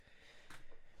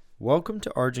Welcome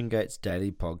to Origin Gate's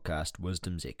daily podcast,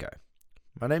 Wisdom's Echo.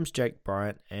 My name's Jake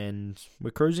Bryant, and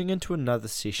we're cruising into another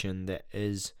session that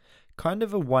is kind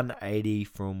of a 180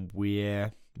 from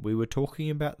where we were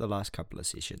talking about the last couple of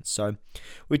sessions. So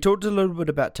we talked a little bit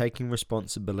about taking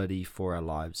responsibility for our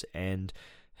lives and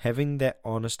having that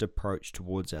honest approach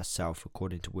towards ourselves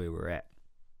according to where we're at.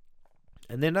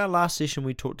 And then our last session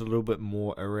we talked a little bit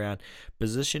more around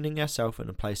positioning ourselves in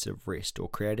a place of rest or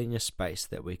creating a space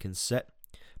that we can sit,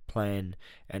 plan,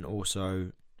 and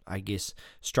also,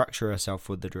 structure ourselves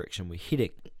for the direction we're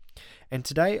heading. And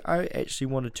today I actually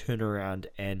want to turn around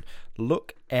and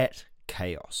look at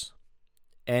chaos.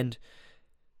 And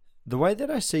the way that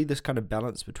I see this kind of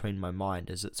balance between my mind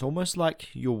is it's almost like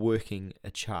you're working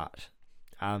a chart.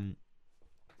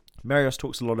 Marios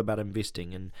talks a lot about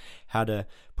investing and how to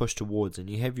push towards, and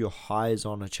you have your highs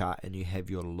on a chart and you have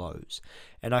your lows.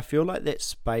 And I feel like that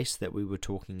space that we were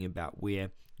talking about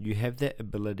where you have that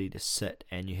ability to sit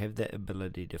and you have that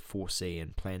ability to foresee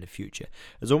and plan the future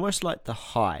is almost like the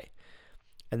high.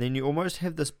 And then you almost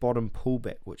have this bottom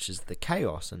pullback, which is the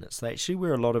chaos, and it's actually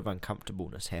where a lot of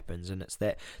uncomfortableness happens, and it's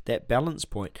that balance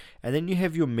point. And then you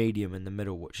have your medium in the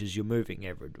middle, which is your moving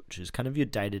average, which is kind of your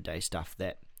day-to-day stuff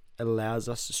that allows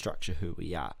us to structure who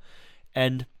we are.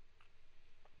 And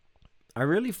I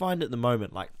really find at the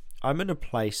moment, like, I'm in a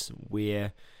place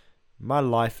where my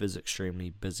life is extremely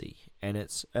busy, and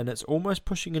it's almost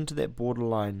pushing into that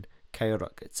borderline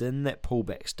chaotic. It's in that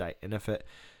pullback state, and if it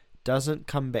doesn't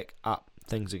come back up,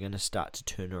 things are going to start to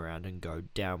turn around and go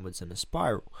downwards in a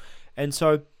spiral. And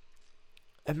so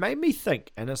it made me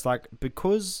think, and it's like,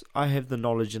 because I have the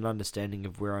knowledge and understanding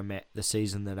of where I'm at, the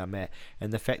season that I'm at,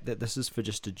 and the fact that this is for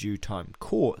just a due time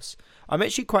course, I'm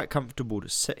actually quite comfortable to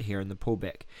sit here in the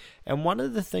pullback. And one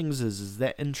of the things is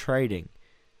that in trading,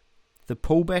 the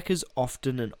pullback is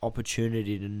often an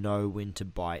opportunity to know when to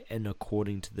buy in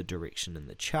according to the direction in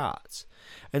the charts.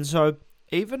 And so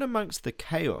even amongst the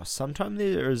chaos, sometimes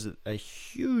there is a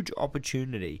huge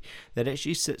opportunity that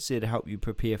actually sits there to help you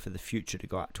prepare for the future to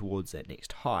go up towards that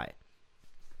next high.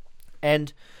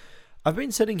 And I've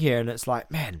been sitting here and it's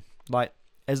like, man, like,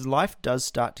 as life does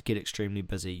start to get extremely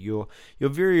busy, you're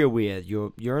very aware,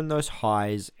 you're in those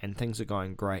highs and things are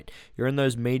going great. You're in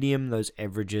those medium, those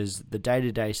averages, the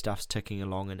day-to-day stuff's ticking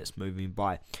along and it's moving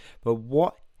by. But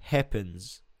what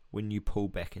happens when you pull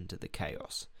back into the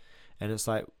chaos? And it's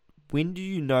like, when do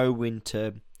you know when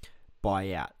to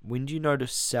buy out? When do you know to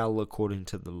sell according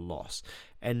to the loss?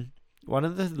 And one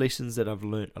of the lessons that I've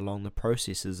learned along the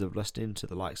processes of listening to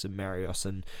the likes of Marios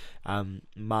and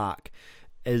Mark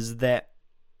is that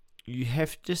you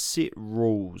have to set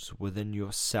rules within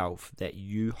yourself that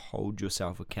you hold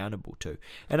yourself accountable to.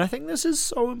 And I think this is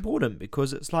so important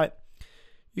because it's like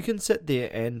you can sit there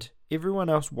and everyone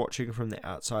else watching from the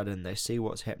outside and they see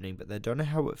what's happening, but they don't know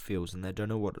how it feels and they don't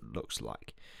know what it looks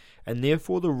like. And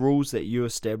therefore the rules that you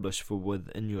establish for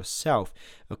within yourself,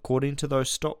 according to those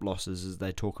stop losses as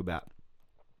they talk about,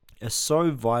 are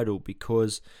so vital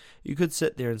because you could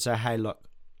sit there and say, hey, look,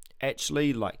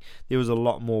 actually, like, there was a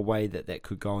lot more way that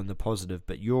could go in the positive,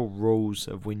 but your rules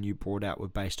of when you brought out were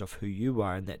based off who you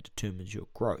are, and that determines your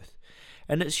growth.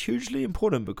 And it's hugely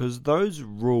important because those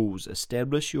rules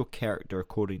establish your character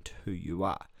according to who you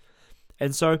are.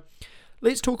 And so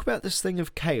let's talk about this thing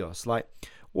of chaos. Like,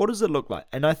 what does it look like?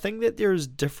 And I think that there is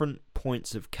different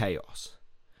points of chaos.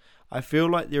 I feel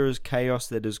like there is chaos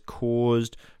that is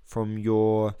caused from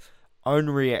your own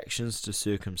reactions to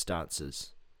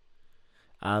circumstances.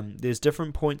 There's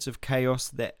different points of chaos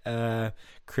that are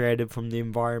created from the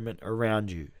environment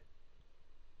around you.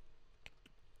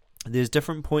 There's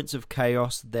different points of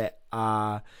chaos that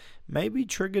are maybe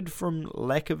triggered from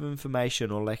lack of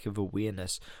information or lack of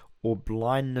awareness or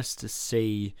blindness to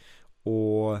see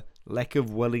or lack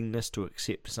of willingness to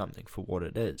accept something for what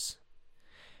it is.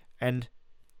 And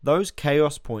those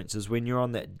chaos points is when you're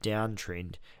on that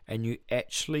downtrend and you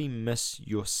actually miss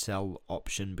your sell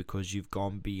option because you've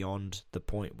gone beyond the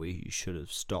point where you should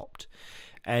have stopped.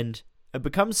 And it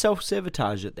becomes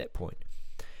self-sabotage at that point.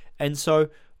 And so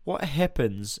what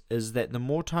happens is that the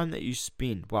more time that you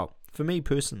spend, well, for me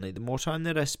personally, the more time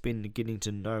that I spend getting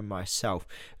to know myself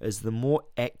is the more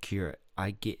accurate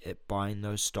I get at buying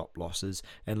those stop losses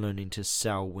and learning to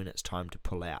sell when it's time to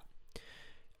pull out.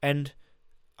 And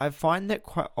I find that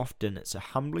quite often it's a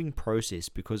humbling process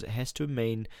because it has to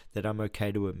mean that I'm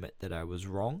okay to admit that I was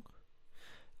wrong.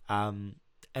 And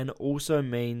it also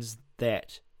means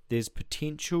that there's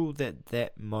potential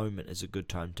that moment is a good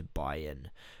time to buy in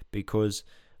because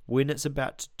when it's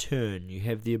about to turn, you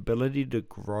have the ability to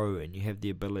grow and you have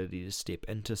the ability to step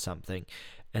into something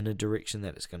in a direction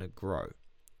that it's going to grow.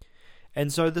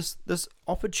 And so this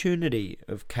opportunity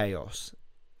of chaos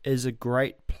is a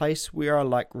great place where I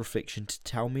like reflection to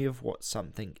tell me of what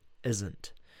something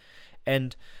isn't.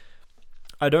 And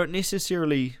I don't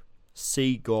necessarily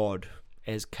see God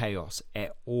as chaos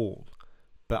at all,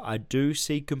 but I do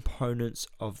see components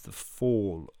of the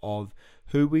fall of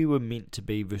who we were meant to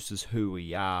be versus who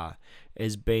we are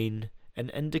as being an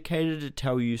indicator to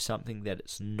tell you something that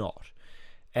it's not.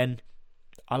 And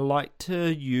I like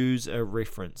to use a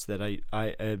reference that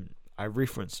I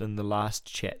referenced in the last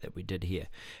chat that we did here,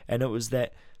 and it was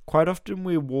that quite often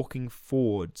we're walking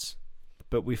forwards,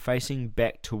 but we're facing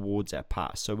back towards our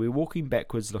past. So we're walking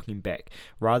backwards, looking back,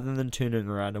 rather than turning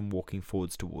around and walking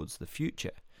forwards towards the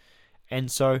future.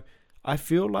 And so I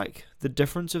feel like the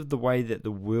difference of the way that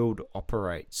the world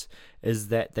operates is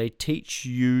that they teach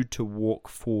you to walk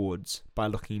forwards by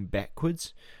looking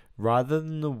backwards, rather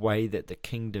than the way that the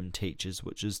kingdom teaches,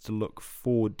 which is to look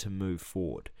forward to move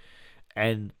forward.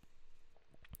 And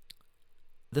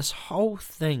this whole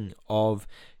thing of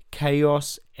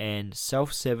chaos and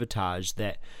self-sabotage,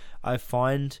 that I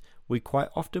find we quite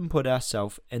often put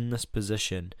ourselves in this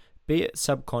position, be it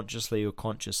subconsciously or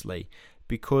consciously,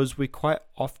 because we quite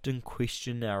often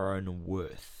question our own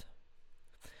worth.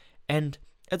 And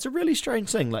it's a really strange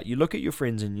thing. Like, you look at your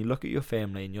friends and you look at your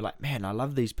family and you're like, man, I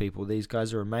love these people. These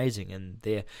guys are amazing and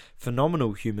they're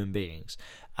phenomenal human beings.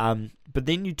 But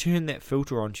then you turn that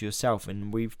filter onto yourself,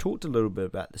 and we've talked a little bit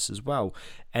about this as well.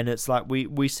 And it's like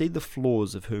we see the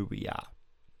flaws of who we are.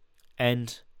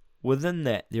 And within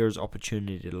that, there is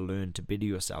opportunity to learn to better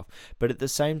yourself. But at the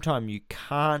same time, you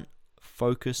can't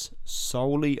focus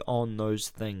solely on those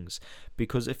things,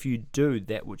 because if you do,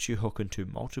 that which you hook into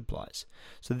multiplies.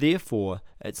 So therefore,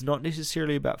 it's not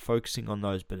necessarily about focusing on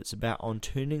those, but it's about on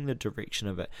turning the direction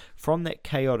of it from that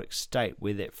chaotic state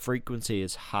where that frequency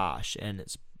is harsh and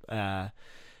it's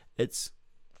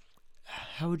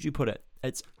how would you put it?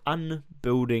 It's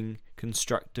unbuilding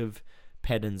constructive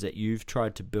patterns that you've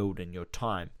tried to build in your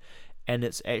time, and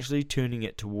it's actually turning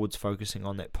it towards focusing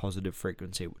on that positive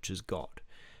frequency, which is God.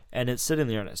 And it's sitting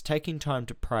there and it's taking time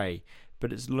to pray,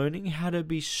 but it's learning how to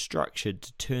be structured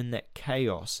to turn that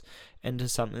chaos into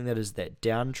something that is that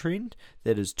downtrend,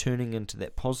 that is turning into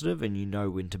that positive, and you know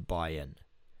when to buy in.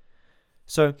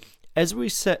 So as we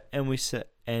sit and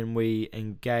we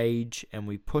engage and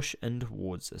we push in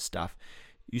towards this stuff,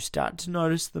 you start to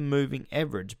notice the moving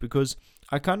average, because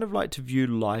I kind of like to view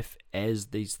life as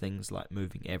these things like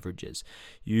moving averages.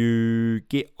 You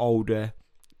get older,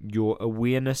 your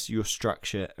awareness, your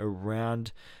structure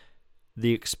around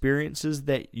the experiences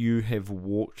that you have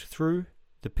walked through,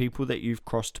 the people that you've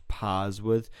crossed paths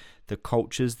with, the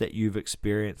cultures that you've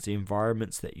experienced, the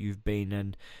environments that you've been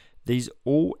in, these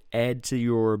all add to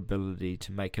your ability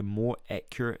to make a more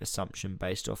accurate assumption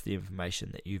based off the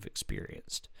information that you've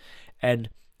experienced.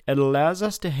 And it allows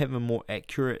us to have a more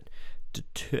accurate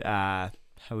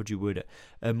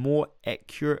a more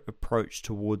accurate approach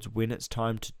towards when it's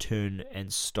time to turn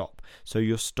and stop. So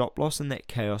your stop loss in that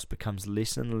chaos becomes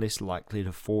less and less likely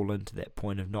to fall into that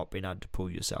point of not being able to pull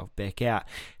yourself back out.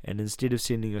 And instead of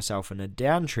sending yourself in a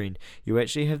downtrend, you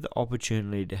actually have the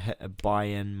opportunity to hit a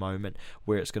buy-in moment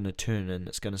where it's going to turn and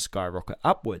it's going to skyrocket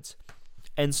upwards.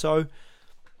 And so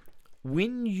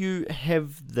when you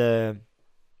have the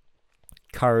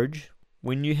courage,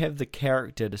 when you have the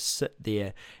character to sit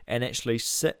there and actually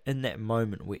sit in that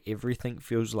moment where everything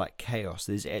feels like chaos,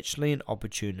 there's actually an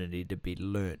opportunity to be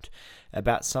learnt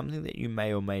about something that you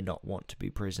may or may not want to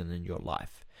be present in your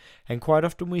life. And quite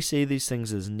often we see these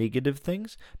things as negative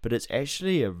things, but it's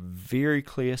actually a very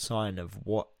clear sign of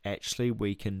what actually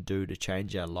we can do to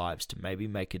change our lives, to maybe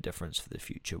make a difference for the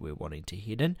future we're wanting to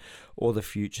head in, or the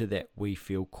future that we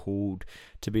feel called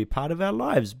to be part of our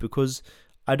lives. Because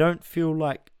I don't feel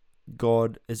like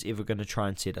God is ever going to try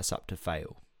and set us up to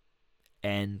fail.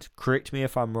 And correct me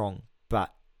if I'm wrong,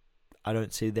 but I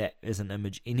don't see that as an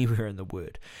image anywhere in the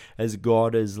Word. As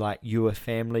God is like, you are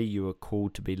family, you are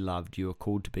called to be loved, you are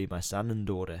called to be my son and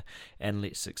daughter, and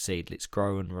let's succeed, let's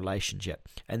grow in relationship.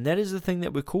 And that is the thing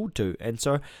that we're called to. And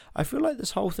so I feel like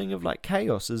this whole thing of like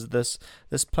chaos is this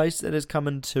place that has come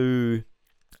into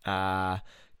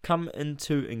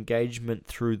engagement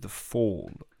through the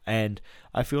fall. And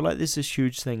I feel like there's this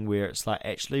huge thing where it's like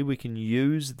actually we can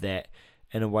use that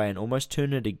in a way and almost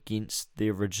turn it against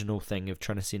the original thing of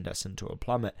trying to send us into a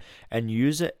plummet, and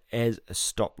use it as a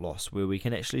stop loss where we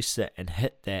can actually sit and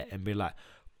hit that and be like,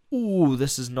 ooh,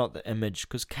 this is not the image,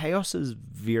 because chaos is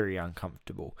very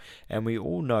uncomfortable, and we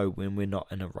all know when we're not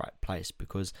in a right place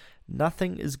because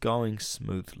nothing is going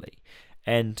smoothly.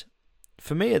 And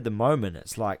for me at the moment,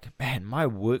 it's like, man, my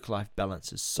work-life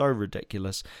balance is so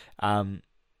ridiculous.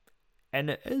 And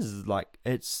it is like,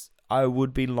 I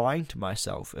would be lying to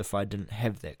myself if I didn't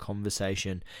have that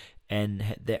conversation and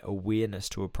had that awareness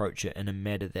to approach it in a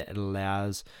manner that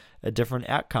allows a different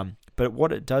outcome. But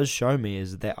what it does show me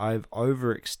is that I've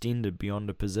overextended beyond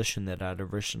a position that I'd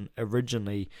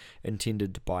originally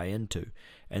intended to buy into,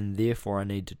 and therefore I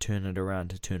need to turn it around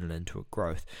to turn it into a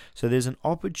growth. So there's an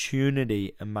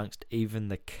opportunity amongst even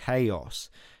the chaos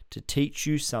to teach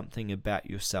you something about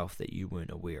yourself that you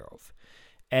weren't aware of.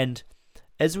 And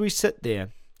as we sit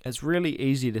there, it's really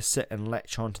easy to sit and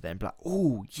latch onto that and be like,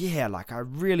 oh yeah, like I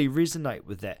really resonate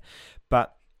with that.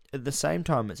 But at the same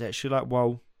time, it's actually like,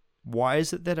 well, why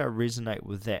is it that I resonate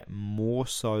with that more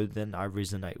so than I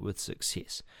resonate with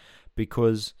success?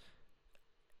 Because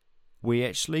we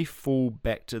actually fall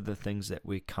back to the things that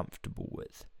we're comfortable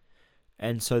with.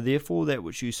 And so therefore that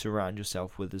which you surround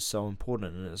yourself with is so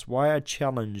important. And it's why I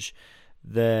challenge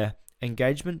the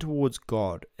engagement towards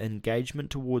God,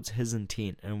 engagement towards His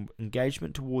intent, and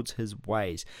engagement towards His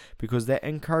ways, because that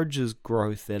encourages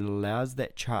growth, that allows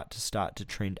that chart to start to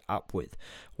trend upward.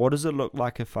 What does it look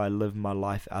like if I live my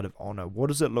life out of honor? What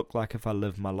does it look like if I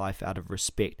live my life out of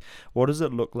respect? What does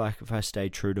it look like if I stay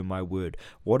true to my word?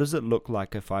 What does it look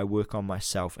like if I work on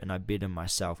myself and I better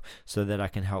myself so that I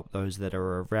can help those that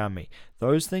are around me?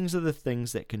 Those things are the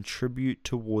things that contribute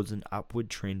towards an upward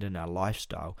trend in our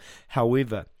lifestyle.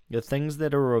 However, the things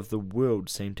that are of the world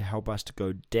seem to help us to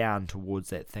go down towards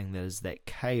that thing that is that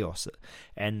chaos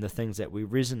and the things that we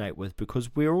resonate with,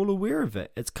 because we're all aware of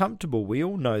it. It's comfortable. We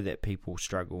all know that people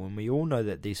struggle, and we all know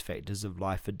that these factors of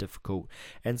life are difficult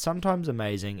and sometimes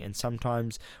amazing, and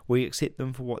sometimes we accept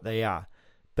them for what they are.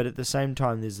 But at the same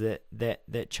time, there's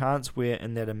that chance where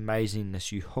in that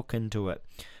amazingness you hook into it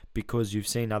because you've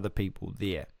seen other people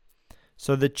there.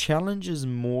 So the challenge is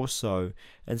more so,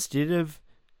 instead of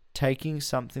taking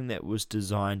something that was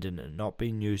designed and it not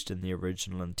being used in the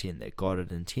original intent that God had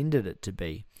intended it to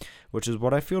be, which is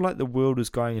what I feel like the world is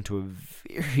going into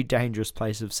a very dangerous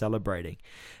place of celebrating,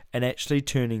 and actually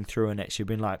turning through and actually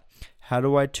being like, how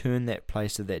do I turn that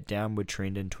place of that downward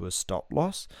trend into a stop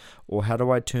loss? Or how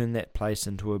do I turn that place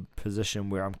into a position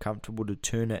where I'm comfortable to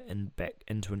turn it and back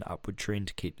into an upward trend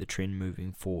to keep the trend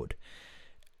moving forward?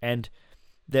 And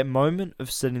that moment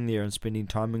of sitting there and spending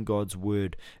time in God's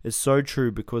Word is so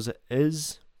true, because it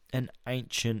is an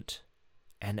ancient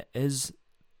and it is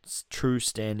true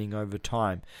standing over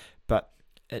time, but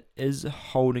it is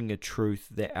holding a truth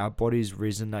that our bodies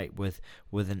resonate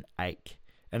with an ache.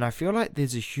 And I feel like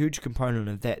there's a huge component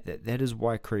of that is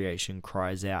why creation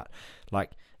cries out.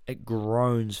 Like, it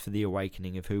groans for the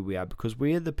awakening of who we are, because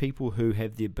we are the people who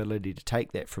have the ability to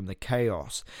take that from the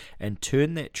chaos and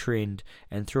turn that trend,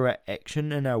 and through our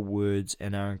action and our words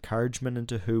and our encouragement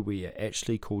into who we are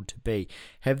actually called to be,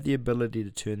 have the ability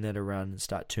to turn that around and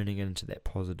start turning it into that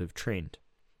positive trend.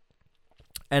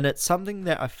 And it's something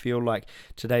that I feel like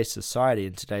today's society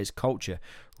and today's culture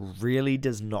really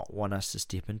does not want us to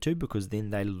step into, because then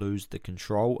they lose the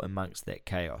control amongst that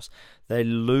chaos. They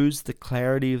lose the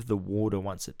clarity of the water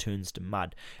once it turns to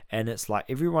mud. And it's like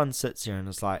everyone sits here and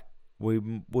it's like, we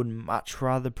would much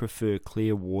rather prefer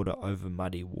clear water over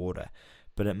muddy water.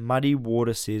 But muddy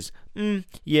water says,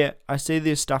 yeah, I see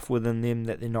there's stuff within them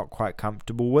that they're not quite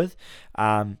comfortable with.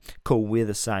 Cool, we're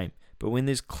the same. But when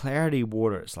there's clarity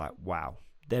water, it's like, wow,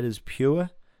 that is pure,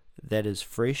 that is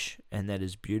fresh, and that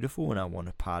is beautiful, and I want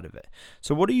a part of it.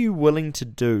 So what are you willing to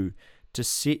do to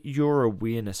set your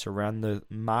awareness around the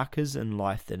markers in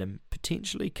life that are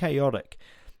potentially chaotic,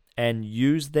 and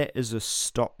use that as a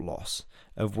stop loss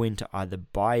of when to either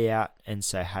buy out and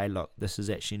say, hey, look, this is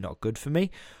actually not good for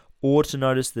me, or to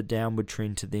notice the downward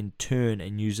trend to then turn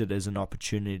and use it as an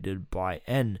opportunity to buy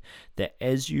in, that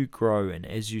as you grow and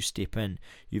as you step in,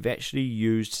 you've actually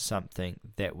used something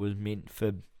that was meant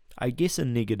for, I guess, a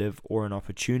negative or an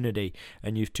opportunity,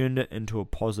 and you've turned it into a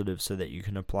positive so that you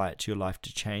can apply it to your life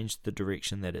to change the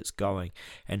direction that it's going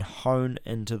and hone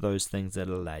into those things that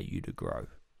allow you to grow.